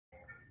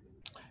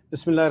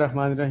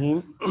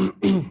बिस्मिल्लाहिर्रहमानिर्रहीम।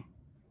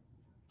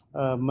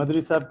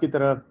 मदरी साहब की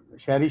तरह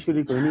शायरी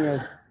शुरी कोई नहीं है,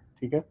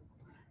 ठीक है।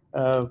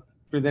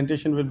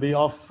 Presentation will be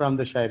off from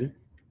the shairi.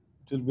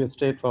 It will be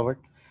straightforward,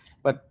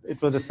 but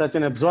it was such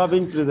an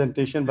absorbing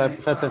presentation by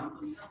Professor.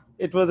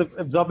 It was an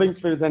absorbing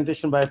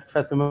presentation by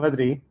Professor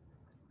Madri.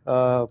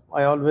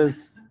 I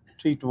always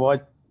try to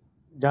watch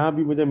जहाँ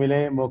भी मुझे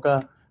मिले मौका,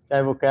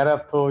 चाहे वो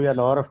कैराफ्ट हो या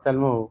Lahore of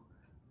तलमा हो,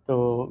 तो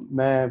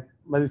मैं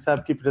मदरी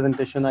साहब की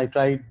presentation I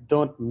try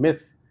don't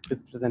miss his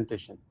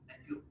presentation.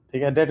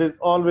 ठीक है, that is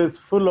always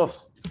full of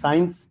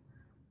science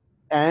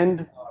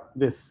and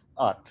this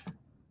art.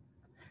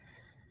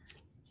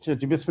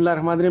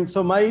 Bismillahirrahmanirrahim.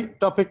 So my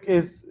topic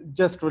is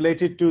just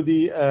related to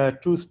the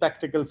true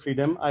spectacle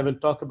freedom. I will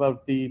talk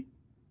about the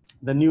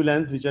new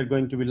lens which are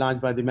going to be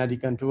launched by the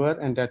Medicontur,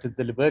 and that is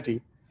the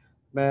Liberty.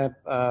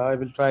 I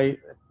will try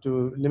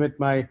to limit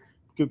my,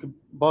 क्योंकि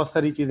बहुत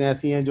सारी चीज़ें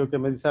ऐसी हैं जो कि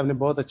मजी साहब ने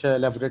बहुत अच्छा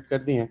elaborate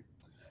कर दी हैं.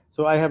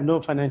 So I have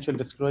no financial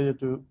disclosure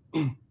to.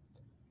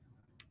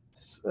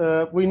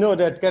 We know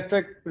that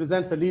cataract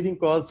presents the leading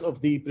cause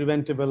of the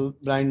preventable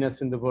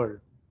blindness in the world.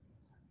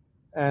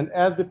 And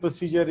as the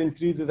procedure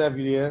increases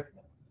every year,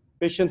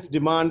 patients'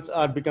 demands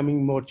are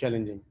becoming more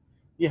challenging.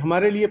 ये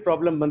हमारे लिए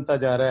problem बनता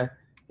जा रहा है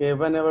कि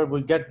whenever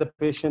we get the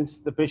patients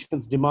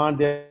demand,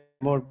 the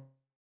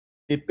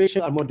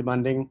patients are more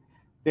demanding.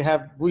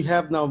 We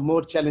have now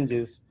more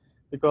challenges,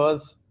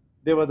 because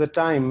there was a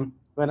time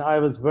when I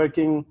was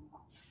working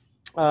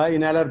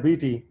in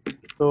LRBT,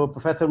 तो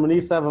Professor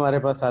Munir साहब हमारे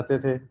पास आते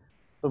थे,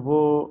 तो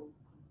वो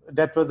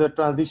that was the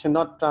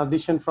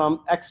transition from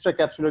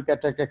extracapsular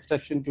cataract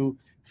extraction to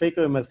Phaco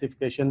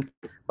emulsification.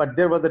 But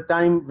there was a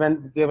time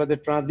when there was a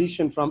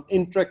transition from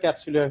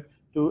intracapsular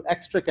to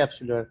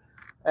extracapsular.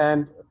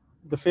 And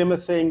the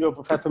famous saying of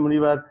Professor Munir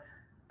was,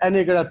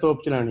 "Aine gada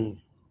top chalani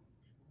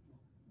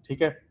hai."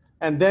 Okay?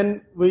 And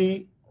then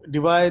we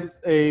divide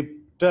a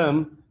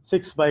term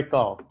 6 by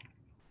cow.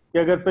 कि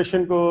अगर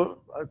patient को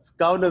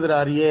cow नजर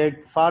आ रही है,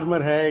 एक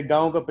farmer है,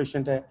 गांव का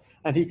पेशेंट है,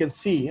 and he can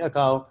see a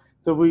cow,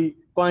 so we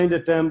coined a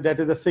term that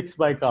is a 6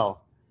 by cow.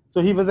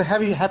 So he was a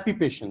happy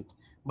patient.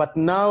 But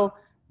now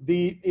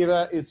the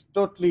era is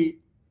totally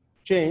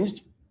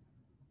changed,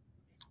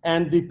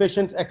 and the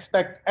patients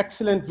expect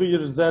excellent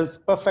visual results,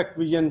 perfect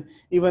vision,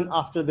 even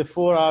after the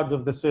 4 hours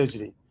of the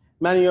surgery.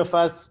 Many of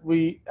us,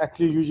 we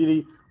actually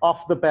usually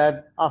off the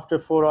pad after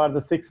 4 hours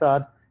or 6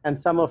 hours,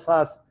 and some of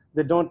us,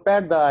 they don't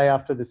pad the eye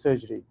after the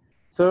surgery.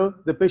 So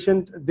the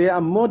patient, they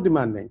are more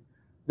demanding.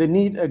 They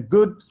need a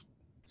good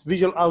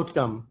visual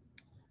outcome.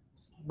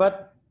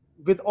 But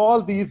with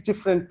all these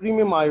different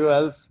premium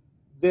IOLs,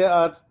 they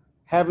are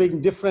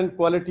having different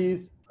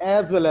qualities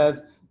as well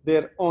as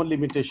their own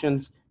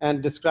limitations,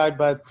 and described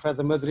by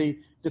Professor Madri,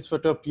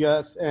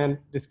 dysphotopias and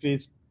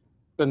decreased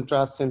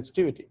contrast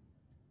sensitivity.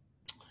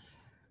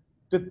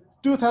 The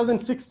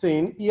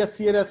 2016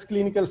 ESCRS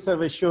clinical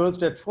survey shows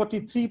that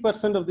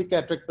 43% of the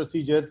cataract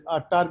procedures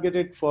are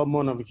targeted for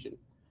monovision.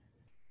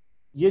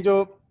 ये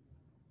जो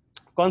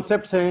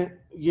concepts हैं,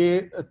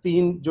 ये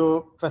तीन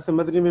जो Professor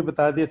Madri ने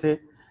बता दिए थे.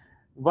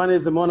 One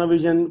is the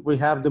monovision, we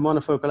have the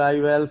monofocal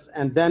IOLs,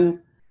 and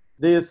then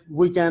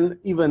we can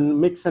even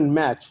mix and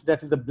match,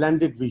 that is the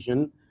blended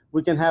vision.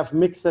 We can have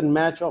mix and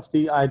match of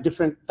the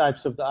different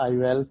types of the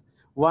IOLs.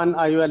 One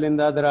IOL in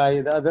the other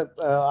eye, the other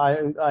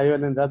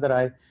IOL in the other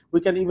eye.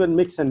 We can even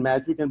mix and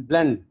match, we can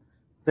blend.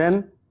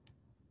 Then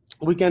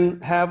we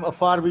can have a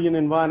far vision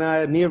in one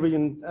eye, near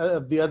vision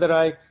of the other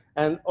eye,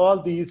 and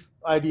all these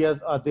ideas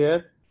are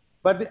there.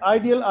 But the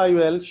ideal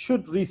IOL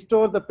should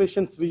restore the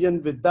patient's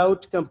vision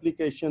without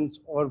complications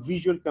or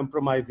visual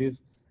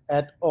compromises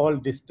at all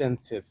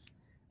distances.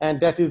 And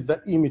that is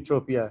the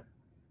emetropia.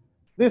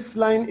 This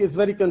line is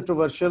very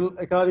controversial.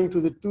 According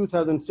to the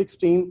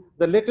 2016,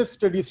 the latest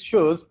studies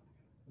shows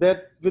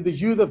that with the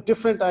use of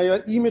different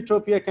IOL,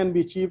 emetropia can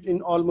be achieved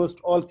in almost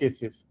all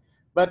cases.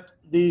 But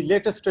the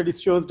latest study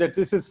shows that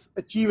this is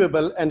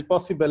achievable and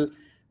possible.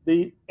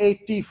 The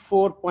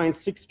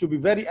 84.6, to be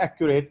very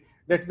accurate,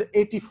 that is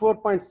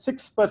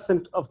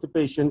 84.6% of the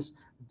patients,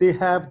 they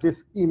have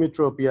this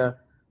emetropia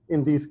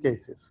in these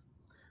cases.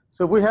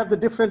 So we have the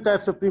different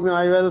types of premium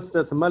IOLs.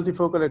 That's a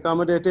multifocal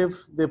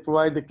accommodative. They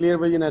provide the clear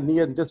vision at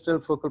near and distal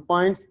focal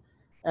points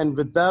and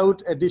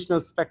without additional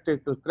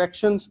spectacle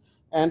corrections.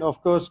 And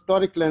of course,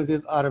 toric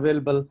lenses are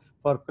available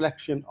for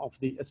correction of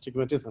the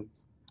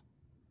astigmatisms.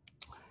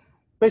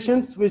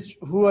 Patients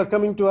who are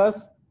coming to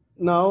us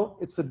now,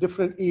 it's a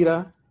different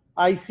era.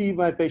 I see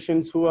my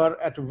patients who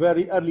are at a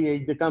very early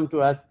age, they come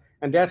to us,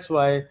 and that's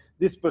why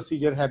this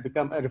procedure has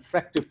become a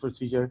refractive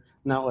procedure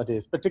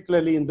nowadays,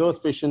 particularly in those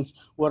patients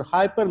who are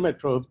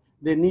hypermetrope.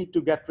 They need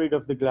to get rid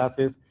of the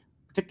glasses,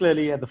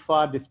 particularly at the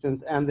far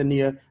distance and the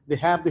near. They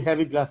have the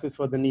heavy glasses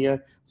for the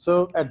near.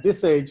 So at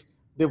this age,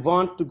 they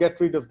want to get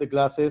rid of the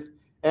glasses.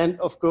 And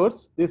of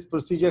course, this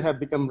procedure has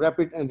become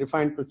rapid and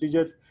refined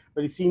procedures.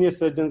 Very senior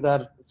surgeons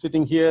are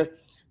sitting here,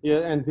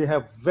 and they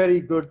have very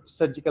good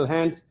surgical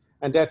hands,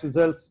 and that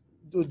results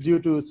due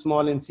to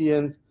small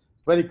incisions,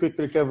 very quick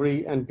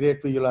recovery, and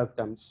great visual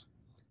outcomes.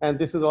 And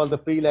this is all the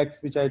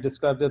prelex, which I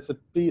described. That's a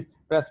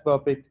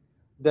presbyopic.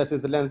 This is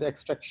the lens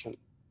extraction.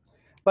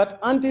 But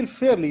until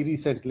fairly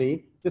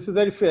recently, this is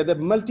very fair, that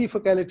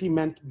multifocality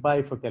meant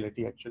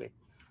bifocality, actually.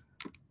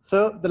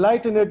 So the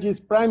light energy is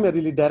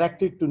primarily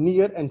directed to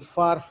near and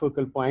far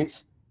focal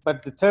points,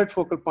 but the third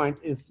focal point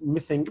is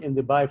missing in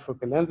the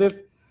bifocal lenses.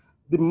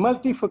 The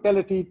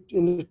multifocality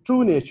in the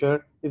true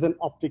nature is an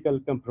optical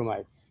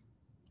compromise.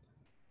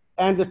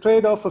 And the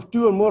trade-off of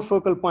two or more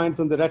focal points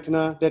on the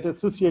retina that is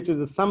associated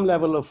with some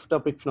level of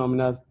photopic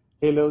phenomena,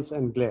 halos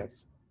and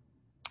glares.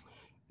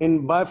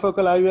 In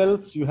bifocal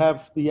IOLs, you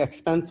have the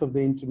expense of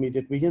the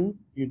intermediate vision.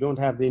 You don't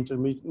have the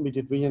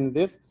intermediate vision in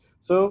this.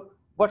 So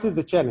what is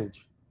the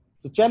challenge?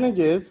 The challenge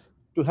is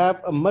to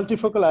have a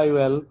multifocal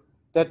IOL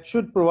that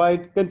should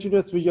provide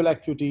continuous visual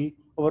acuity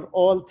over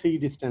all three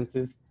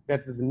distances,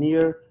 that is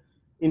near,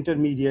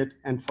 intermediate,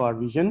 and far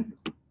vision,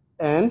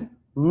 and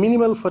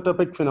minimal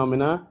photopic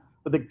phenomena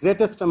with the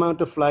greatest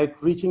amount of light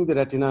reaching the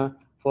retina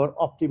for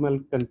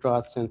optimal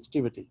contrast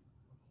sensitivity.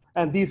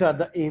 And these are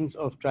the aims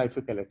of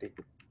trifocality.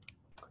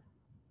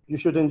 You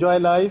should enjoy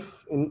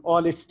life in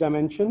all its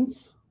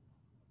dimensions.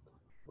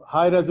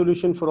 High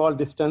resolution for all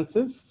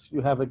distances.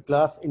 You have a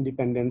glass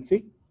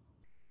independency.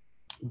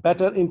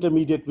 Better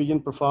intermediate vision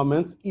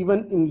performance,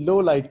 even in low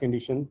light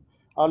conditions.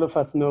 All of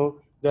us know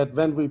that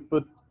when we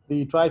put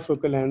the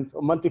trifocal lens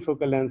or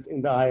multifocal lens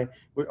in the eye,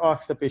 we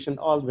ask the patient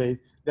always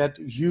that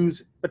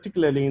use,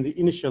 particularly in the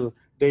initial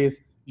days,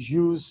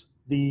 use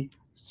the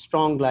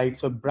strong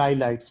lights or bright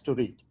lights to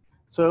read.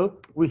 So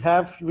we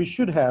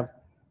should have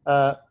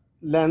a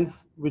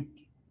lens which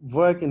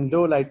work in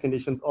low light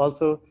conditions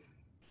also,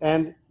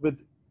 and with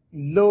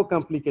low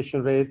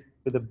complication rate,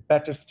 with a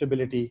better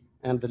stability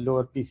and the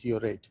lower PCO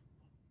rate.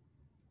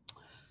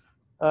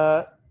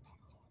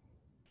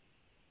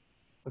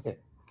 Okay,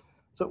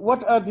 so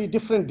what are the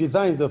different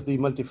designs of the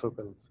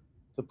multifocals?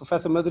 So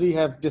Professor Madhuri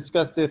have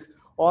discussed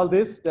all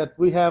this, that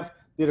we have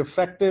the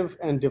refractive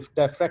and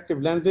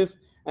diffractive lenses,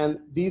 and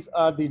these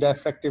are the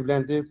diffractive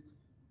lenses.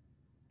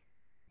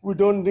 We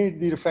don't need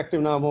the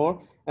refractive now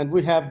more, and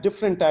we have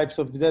different types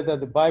of, these are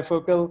the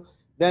bifocal,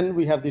 then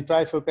we have the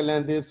trifocal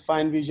lenses,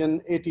 fine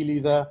vision, AT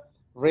LISA,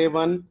 Ray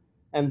 1,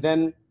 and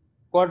then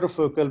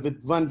quadrifocal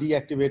with one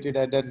deactivated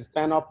eye, that is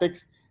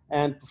panoptics.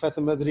 And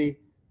Professor Madhuri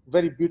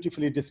very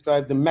beautifully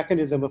described the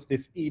mechanism of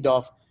this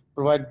EDOF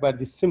provided by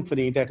the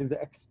symphony, that is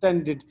the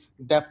extended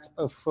depth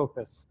of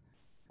focus.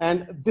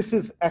 And this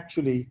is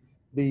actually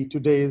the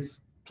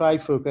today's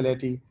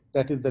trifocality,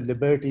 that is the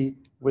liberty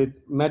with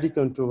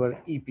Medicontur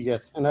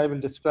EPS. And I will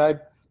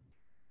describe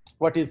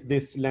what is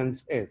this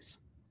lens is.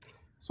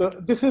 So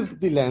this is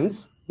the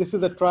lens. This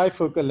is a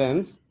trifocal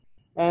lens.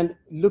 And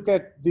look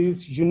at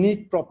these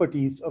unique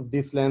properties of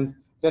this lens,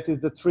 that is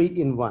the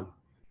 3-in-1.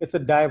 It's a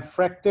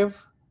diffractive,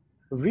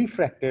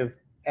 refractive,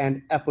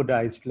 and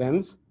apodized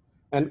lens.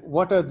 And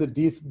what are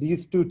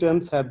these two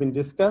terms have been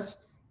discussed,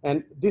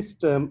 and this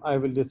term I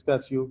will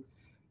discuss you.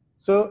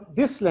 So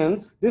this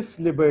lens, this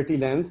Liberty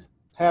lens,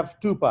 have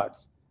two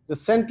parts. The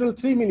central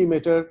 3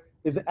 mm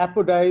is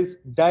apodized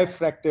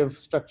diffractive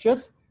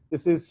structures.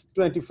 This is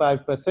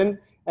 25%,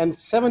 and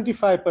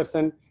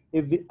 75%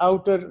 is the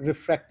outer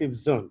refractive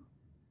zone.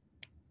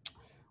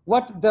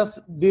 What does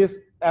this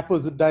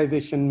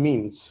apodization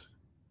means?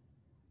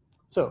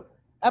 So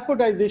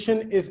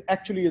apodization is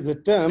actually a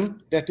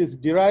term that is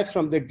derived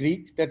from the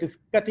Greek, that is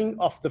cutting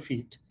off the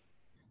feet.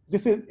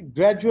 This is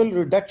gradual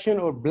reduction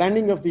or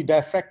blending of the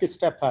diffractive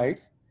step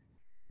heights.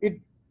 It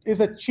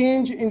is a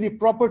change in the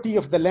property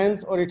of the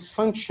lens or its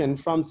function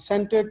from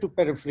center to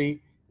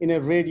periphery in a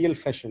radial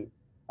fashion.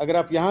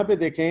 Agar aap yahan pe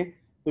dekhen,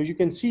 so you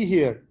can see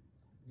here,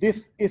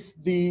 this is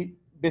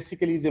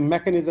basically the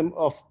mechanism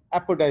of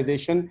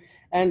apodization.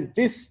 And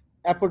this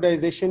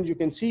apodization, you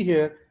can see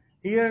here,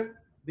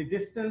 the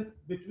distance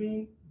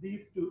between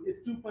these two is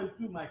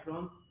 2.2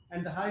 microns,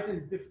 and the height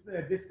and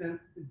distance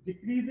is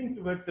decreasing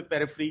towards the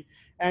periphery.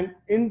 And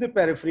in the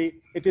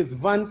periphery, it is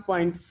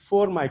 1.4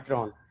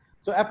 micron.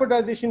 So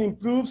apodization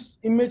improves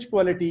image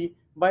quality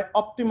by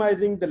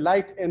optimizing the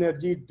light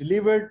energy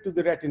delivered to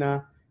the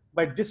retina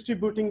by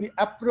distributing the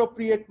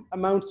appropriate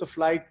amounts of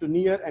light to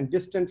near and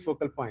distant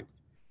focal points,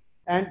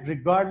 and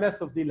regardless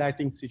of the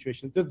lighting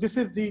situation. So this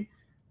is the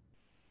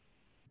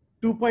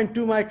 2.2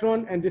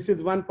 micron, and this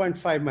is 1.5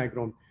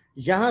 micron.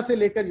 यहाँ से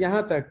लेकर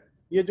यहाँ तक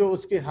ये जो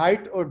उसके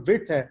height और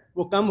width है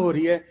वो कम हो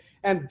रही है,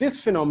 and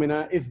this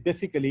phenomena is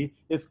basically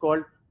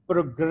called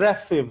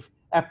progressive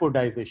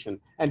apodization,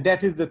 and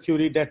that is the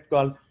theory that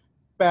called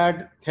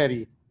PAD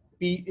theory,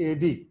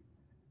 PAD.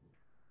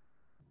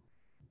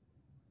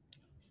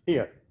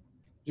 Here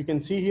you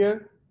can see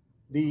here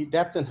the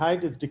depth and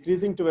height is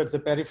decreasing towards the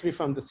periphery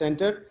from the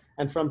center,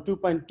 and from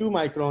 2.2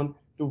 micron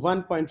to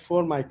 1.4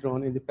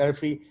 micron in the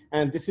periphery,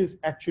 and this is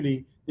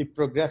actually the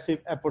progressive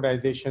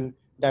apodization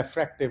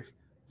diffractive.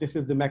 This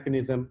is the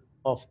mechanism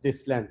of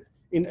this lens.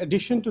 In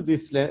addition to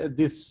this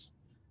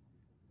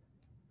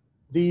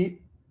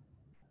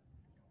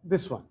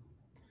one.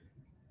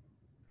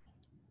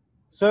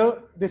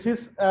 So this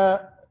is a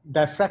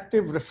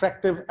diffractive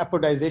refractive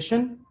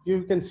apodization.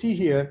 You can see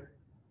here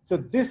So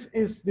this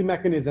is the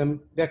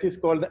mechanism that is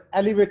called the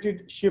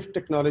elevated shift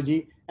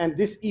technology, and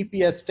this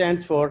EPS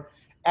stands for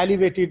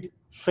elevated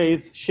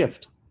phase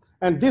shift.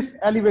 And this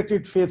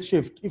elevated phase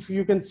shift, if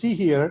you can see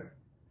here,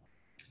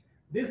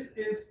 this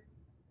is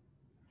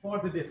for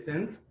the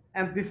distance,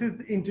 and this is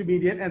the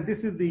intermediate, and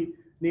this is the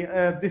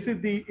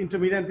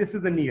intermediate, and this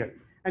is the near.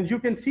 And you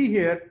can see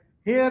here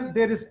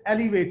there is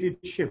elevated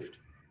shift,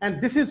 and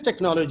this is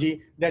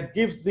technology that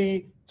gives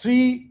the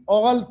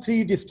all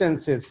three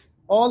distances,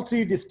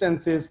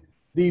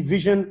 the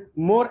vision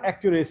more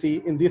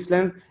accuracy in this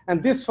lens,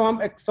 and this form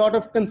a sort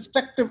of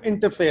constructive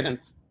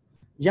interference.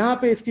 यहाँ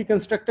पे इसकी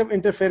constructive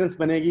interference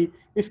बनेगी,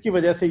 इसकी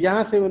वजह से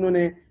यहाँ से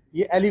उन्होंने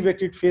ये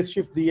elevated phase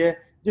shift दी है,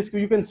 जिसको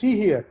you can see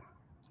here,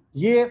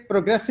 ये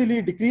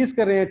progressively decrease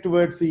कर रहे हैं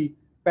towards the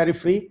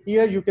periphery.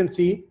 Here you can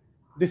see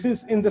this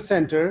is in the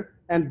center,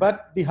 and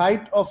but the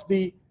height of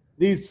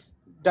these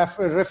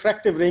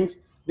refractive rings,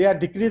 they are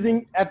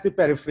decreasing at the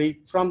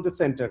periphery from the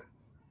center.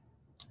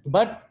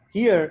 But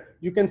here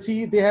you can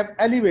see they have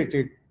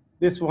elevated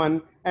this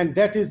one, and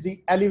that is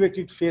the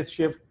elevated phase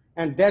shift,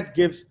 and that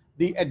gives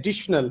the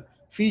additional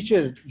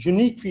feature,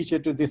 unique feature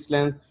to this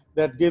lens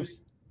that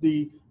gives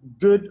the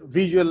good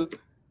visual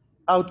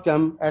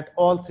outcome at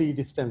all three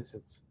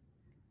distances.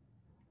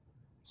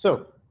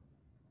 So,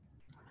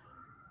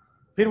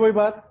 फिर वही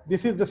बात,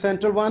 this is the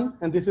central one,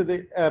 and this is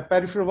the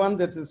peripheral one,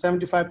 that is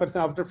 75%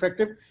 outer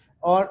refractive,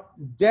 or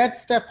that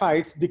step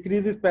heights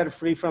decreases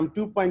periphery from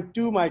 2.2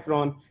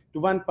 micron to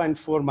 1.4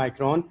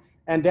 micron,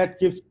 and that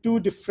gives two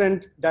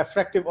different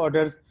diffractive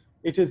orders.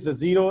 It is the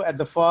 0 at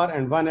the far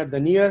and 1 at the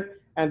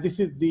near, and this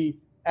is the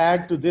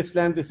add to this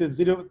lens. This is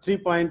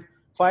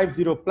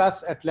 3.50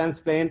 plus at lens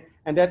plane,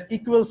 and that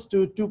equals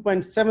to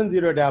 2.70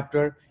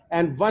 diopter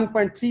and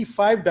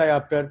 1.35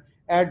 diopter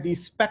at the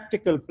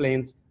spectacle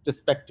planes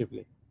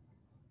respectively.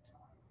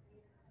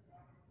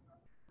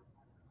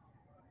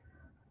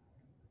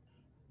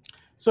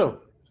 So,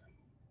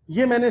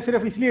 ये मैंने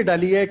सिर्फ इसलिए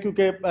डाली है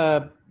क्योंकि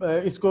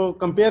इसको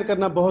compare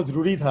करना बहुत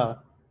ज़रूरी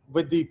था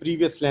with the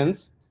previous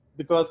lens,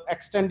 because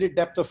extended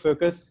depth of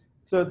focus.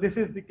 So this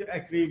is the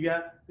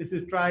acrevia, this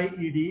is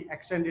tri-ED,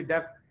 extended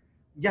depth.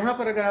 यहाँ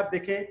पर अगर आप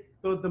देखें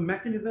तो the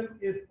mechanism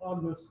is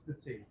almost the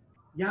same.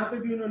 यहाँ पे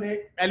भी उन्होंने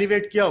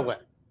elevate किया हुआ है,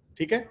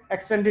 ठीक है,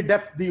 extended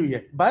depth दी हुई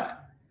है, but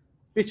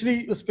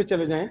पिछली उस पे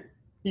चले जाएं,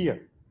 here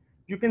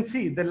you can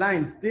see the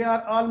lines, they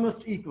are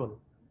almost equal.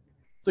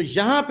 तो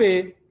यहाँ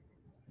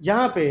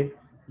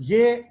पे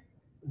ये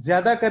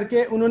ज़्यादा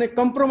करके उन्होंने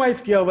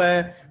compromise किया हुआ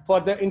है for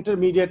the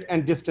intermediate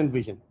and distant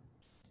vision.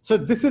 So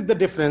this is the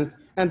difference,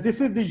 and this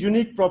is the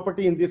unique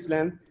property in this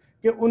lens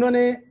कि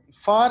उन्होंने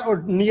far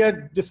or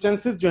near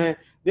distances जो हैं,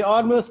 they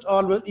almost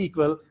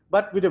equal,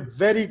 but with a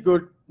very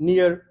good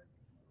near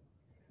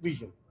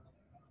vision.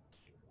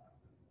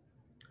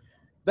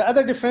 The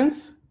other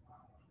difference,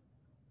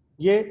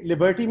 ये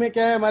Liberty में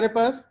क्या है हमारे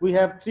पास? We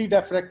have 3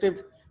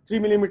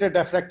 millimeter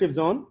diffractive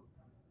zone,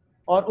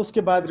 और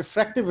उसके बाद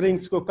refractive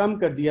rings को कम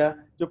कर दिया,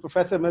 जो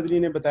प्रोफेसर मदनी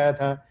ने बताया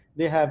था.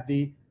 They have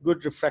the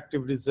good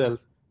refractive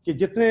results कि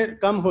जितने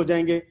कम हो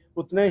जाएंगे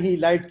उतने ही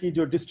लाइट की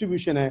जो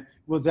डिस्ट्रीब्यूशन है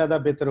वो ज़्यादा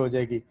बेहतर हो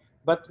जाएगी.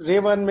 बट रे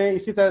वन में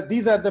इसी तरह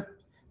these are the,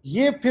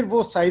 ये फिर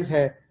वो साइज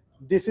है,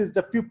 this is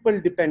the pupil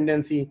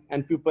dependency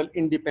and pupil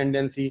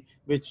independency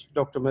which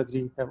Dr.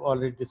 Madri have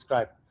already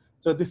described.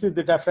 So this is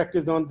the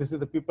diffractive zone, this is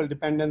the pupil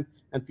dependent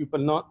and pupil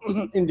non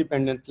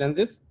independent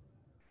lenses.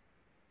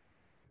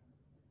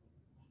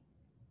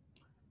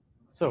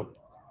 So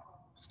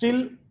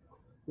still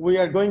we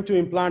are going to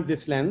implant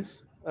this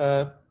lens.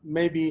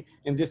 Maybe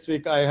in this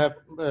week I have,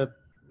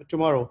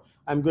 tomorrow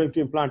I'm going to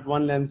implant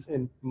one lens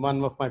in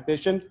one of my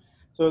patients.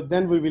 So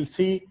then we will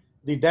see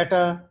the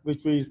data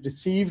which we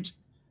received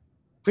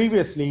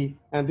previously,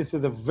 and this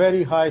is a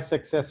very high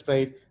success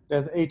rate.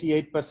 There's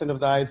 88% of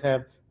the eyes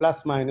have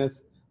plus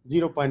minus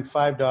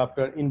 0.5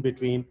 diopter in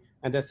between,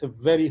 and that's a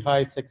very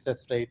high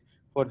success rate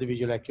for the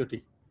visual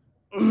acuity.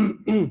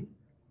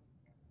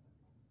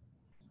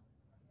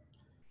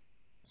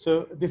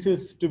 So this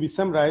is to be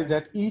summarized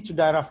that each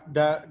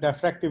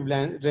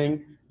diffractive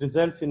ring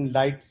results in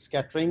light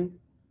scattering.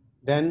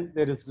 Then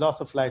there is loss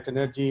of light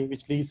energy,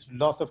 which leads to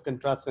loss of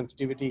contrast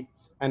sensitivity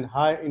and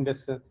high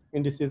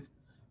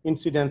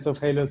incidence of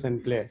halos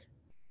and glare.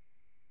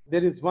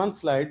 There is one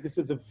slide, this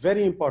is a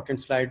very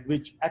important slide,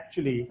 which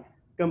actually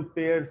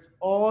compares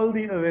all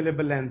the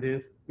available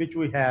lenses which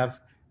we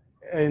have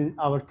in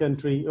our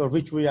country, or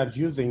which we are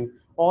using,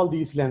 all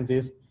these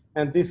lenses.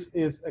 And this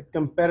is a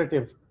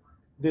comparative.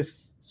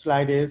 This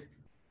slide is,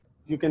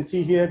 you can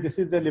see here, this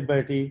is the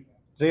Liberty,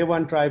 Ray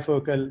 1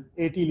 trifocal,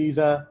 80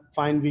 Lisa,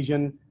 fine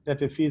vision,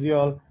 that is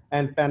Physiol,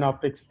 and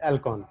Panoptix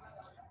Alcon.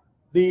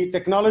 The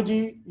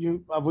technology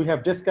we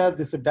have discussed,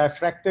 this is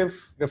diffractive,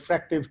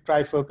 refractive,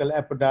 trifocal,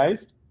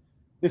 apodized.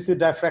 This is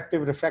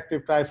diffractive,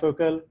 refractive,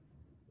 trifocal,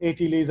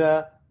 80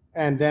 Lisa,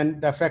 and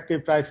then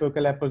diffractive,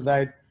 trifocal,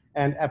 apodized,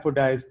 and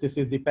apodized. This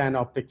is the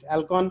Panoptix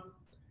Alcon.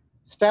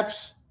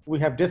 Steps we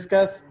have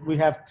discussed, we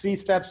have 3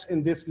 steps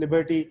in this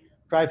Liberty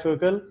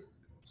trifocal,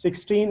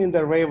 16 in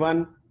the Ray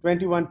 1,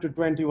 21 to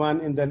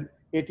 21 in the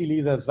 80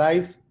 Lisa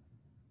Zeiss,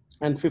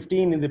 and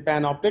 15 in the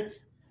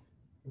panoptics.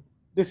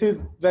 This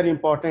is very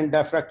important,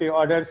 diffractive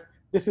orders.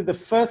 This is the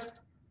first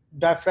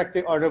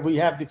diffractive order. We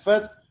have the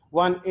first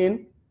one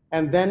in,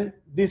 and then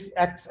this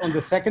acts on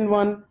the second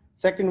one,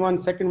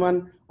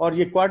 और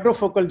ये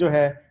quadrifocal जो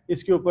है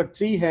इसके ऊपर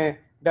 3 हैं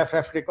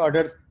diffractive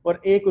orders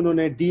और एक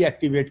उन्होंने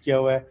deactivate किया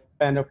हुआ है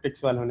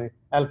panoptics वालों ने,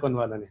 Alcon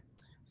वालों ने.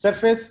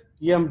 Surface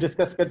ये हम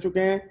discuss कर चुके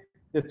हैं,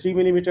 the 3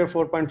 mm,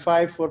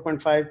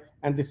 4.5,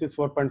 and this is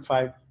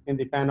 4.5 in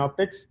the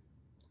panoptics.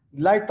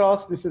 Light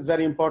loss, this is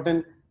very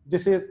important.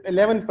 This is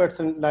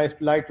 11%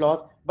 light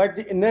loss, but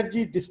the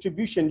energy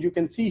distribution you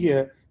can see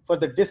here for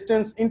the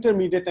distance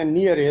intermediate and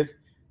near is,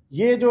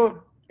 ये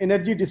जो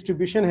energy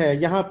distribution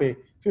है यहाँ पे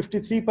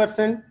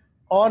 53%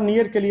 और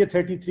near के लिए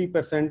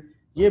 33%,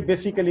 ये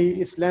basically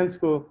इस lens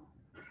को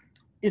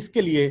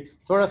इसके लिए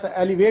थोड़ा सा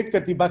elevate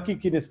करती बाकी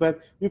की निस्बत.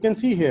 You can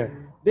see here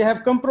they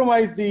have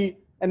compromised the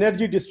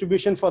energy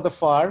distribution for the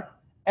far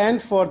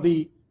and for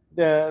the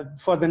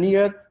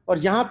near, और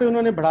यहाँ पे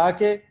उन्होंने बढ़ा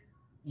के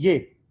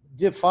ये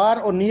जो far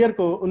और near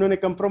को उन्होंने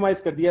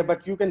compromise कर दिया.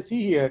 But you can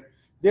see here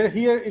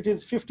it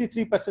is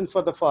 53%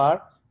 for the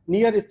far,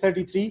 near is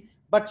 33,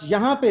 but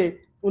यहाँ पे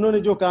उन्होंने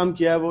जो काम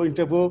किया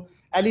वो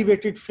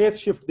elevated phase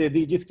shift दे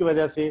दी जिसकी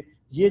वजह से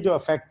ये जो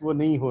effect वो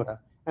नहीं हो रहा.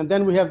 And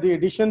then we have the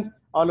additions.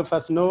 All of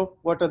us know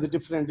what are the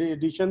different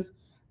additions.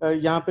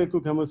 यहाँ पे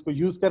क्योंकि हम उसको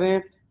use कर रहे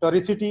हैं.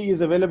 Toricity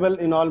is available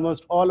in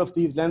almost all of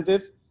these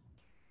lenses.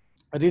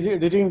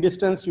 Reading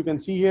distance you can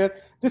see here.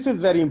 This is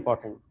very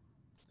important.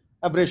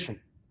 Aberration.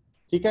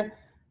 ठीक है,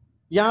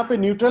 यहाँ पे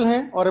neutral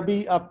है और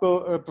अभी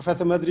आपको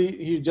Professor Madri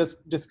he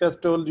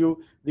just told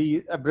you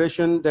the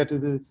aberration, that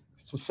is the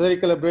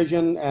spherical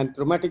aberration and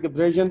chromatic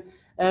aberration,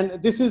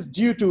 and this is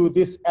due to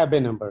this Abbe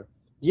number.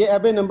 ये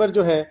Abbe number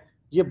जो है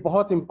ये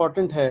बहुत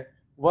important है.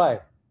 Why?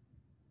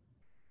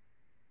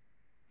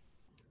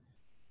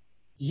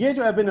 ये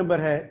जो Abbe number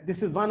है,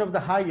 this is one of the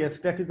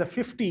highest, that is the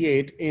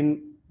 58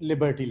 in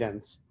Liberty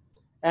lens,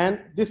 and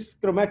this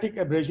chromatic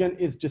aberration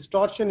is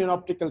distortion in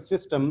optical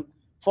system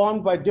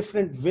formed by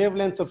different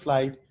wavelengths of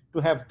light to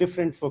have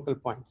different focal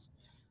points.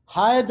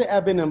 Higher the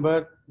Abbe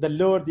number, the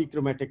lower the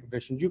chromatic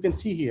aberration. You can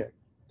see here,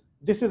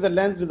 this is a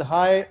lens with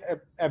high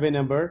Abbe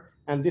number,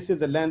 and this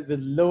is a lens with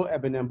low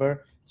Abbe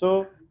number.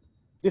 So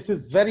this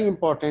is very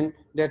important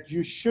that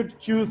you should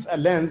choose a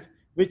lens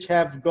which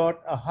have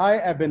got a high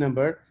Abbe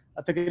number.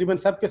 तकरीबन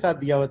सबके साथ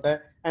दिया होता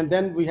है. And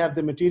then we have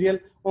the material.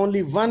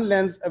 Only one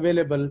lens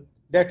available,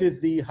 that is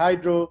the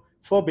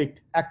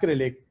hydrophobic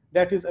acrylic,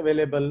 that is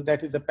available,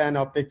 that is the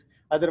panoptics.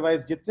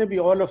 Otherwise, jitne bhi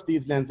all of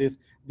these lenses,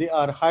 they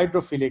are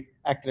hydrophilic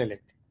acrylic.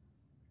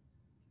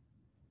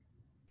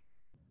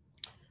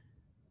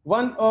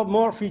 One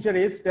more feature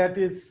is that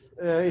is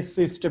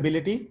the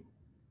stability.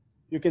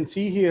 You can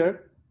see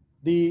here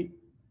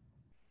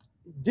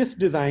this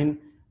design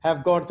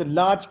have got the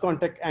large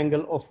contact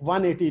angle of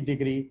 180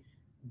 degree,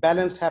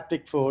 balanced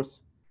haptic force,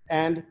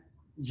 and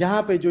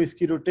यहाँ पे जो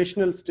इसकी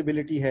rotational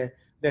stability है,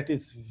 that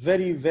is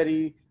very,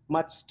 very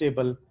much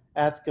stable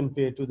as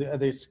compared to the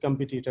other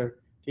competitor.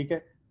 ठीक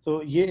है,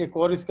 so ये एक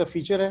और इसका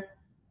feature है.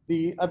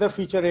 The other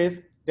feature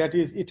is that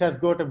is it has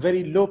got a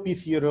very low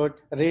PCO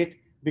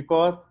rate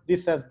because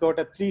this has got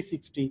a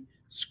 360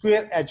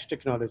 square edge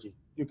technology.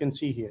 You can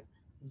see here.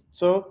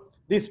 So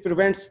this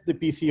prevents the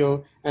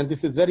PCO, and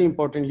this is very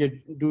important.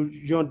 You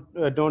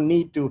don't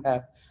need to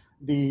have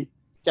the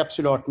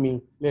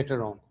capsulotomy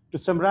later on. To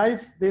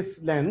summarize this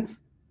lens,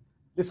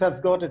 this has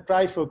got a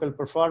trifocal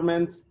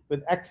performance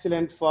with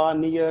excellent far,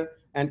 near,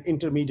 and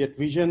intermediate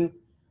vision,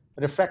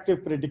 refractive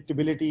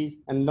predictability,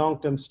 and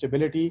long-term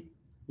stability.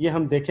 ये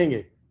हम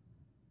देखेंगे,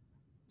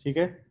 ठीक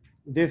है?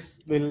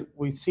 This will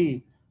we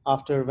see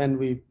after when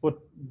we put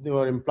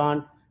or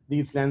implant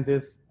these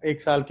lenses.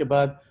 एक साल के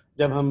बाद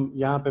जब हम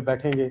यहाँ पे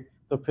बैठेंगे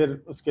तो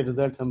फिर उसके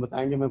results हम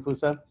बताएंगे महफूज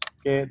साहब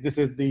कि this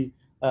is the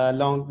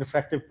long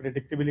refractive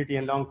predictability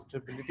and long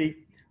stability.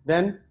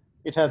 Then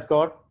it has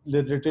got,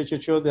 the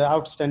literature shows the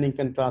outstanding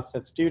contrast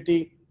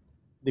sensitivity.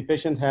 The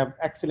patients have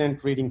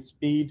excellent reading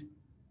speed,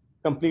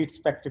 complete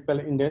spectacle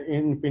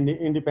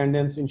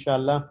independence,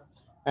 inshallah,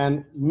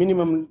 and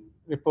minimum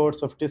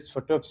reports of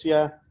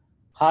dysphotopsia,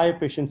 high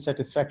patient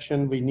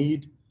satisfaction we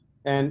need,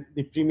 and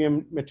the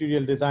premium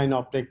material design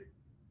optic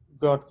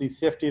got the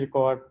safety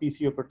record,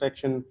 PCO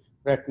protection,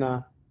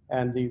 retina,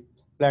 and the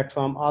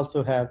platform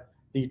also have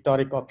the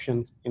toric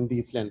options in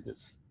these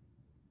lenses.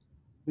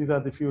 These are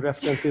the few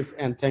references,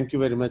 and thank you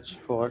very much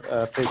for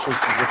patience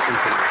in listening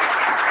to me.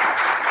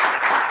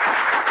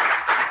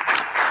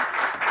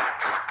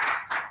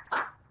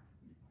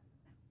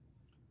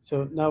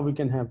 So now we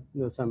can have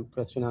some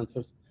question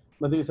answers.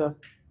 Madhuri sir,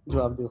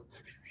 jawab do.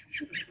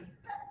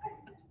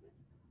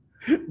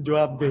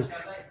 Jawab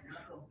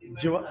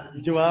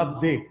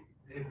de.